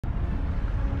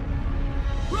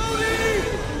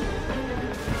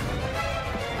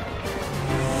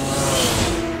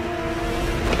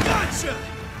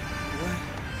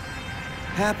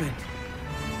happened?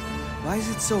 Why is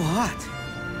it so hot?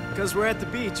 Because we're at the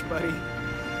beach, buddy.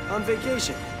 On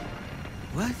vacation.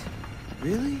 What?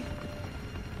 Really?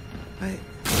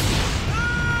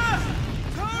 Ah!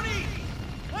 Tony!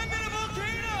 I'm in a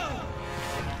volcano!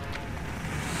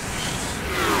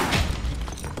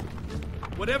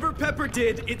 Whatever Pepper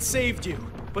did, it saved you.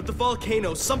 But the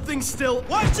volcano, something's still...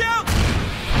 Watch out!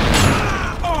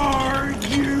 Are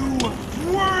you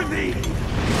worthy?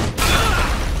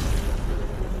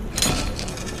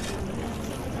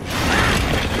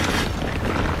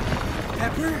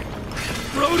 Pepper?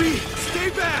 Brody, stay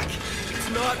back! It's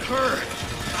not her.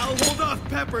 I'll hold off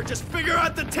Pepper. Just figure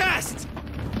out the test!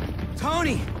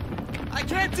 Tony! I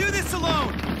can't do this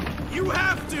alone! You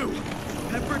have to!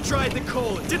 Pepper tried the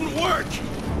coal. It didn't work!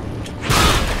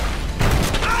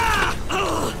 Ah!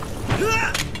 Ugh!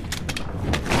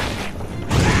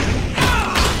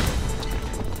 Ah!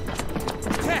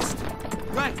 Test!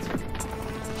 Right.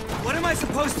 What am I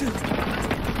supposed to...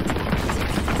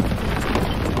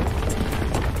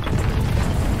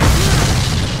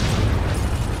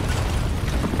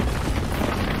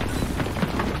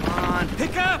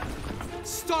 Pick up!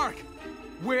 Stark!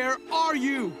 Where are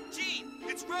you? Gene,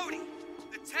 it's Rhodey.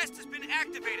 The test has been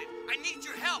activated. I need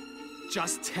your help.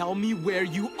 Just tell me where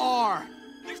you are!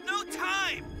 There's no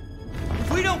time!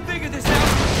 If we don't figure this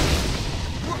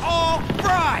out, we're all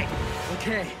fried!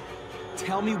 Okay,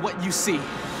 tell me what you see.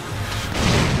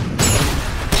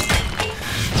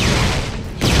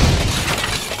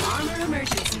 Armor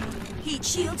emergency. Heat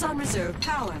shields on reserve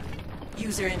power.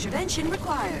 User intervention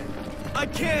required. I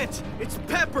can't! It's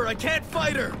Pepper! I can't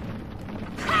fight her!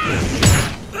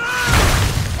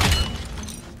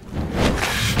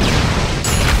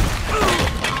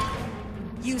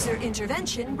 User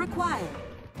intervention required.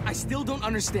 I still don't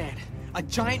understand. A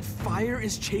giant fire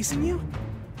is chasing you?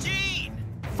 Gene!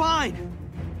 Fine!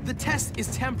 The test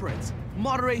is temperance,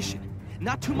 moderation,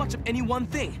 not too much of any one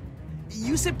thing.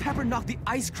 You said Pepper knocked the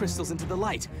ice crystals into the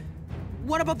light.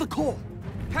 What about the coal?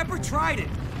 Pepper tried it,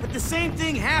 but the same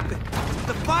thing happened.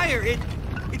 The fire, it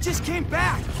just came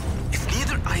back. If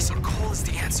neither ice or coal is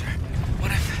the answer,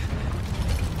 what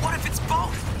if it's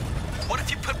both? What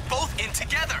if you put both in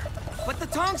together? But the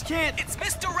tongs can't... It's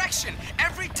misdirection!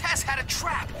 Every test had a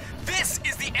trap! This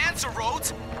is the answer,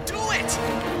 Rhodes! Do it!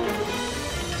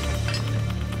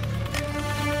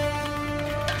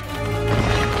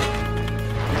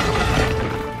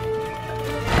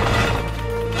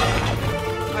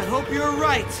 I hope you're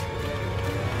right.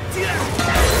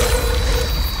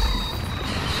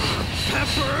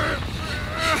 Pepper!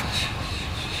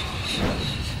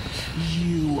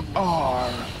 You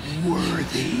are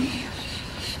worthy.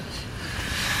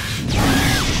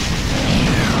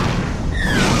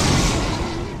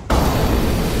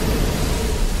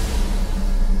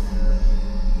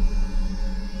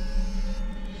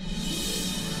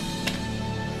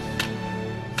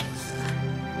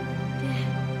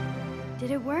 Did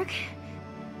it work?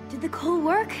 Did the coal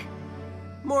work?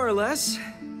 More or less.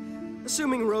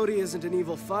 Assuming Rhodey isn't an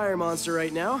evil fire monster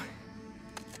right now.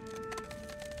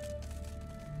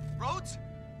 Rhodes?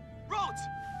 Rhodes!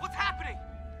 What's happening?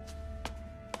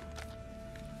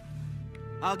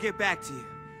 I'll get back to you.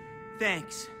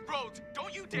 Thanks. Rhodes,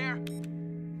 don't you dare!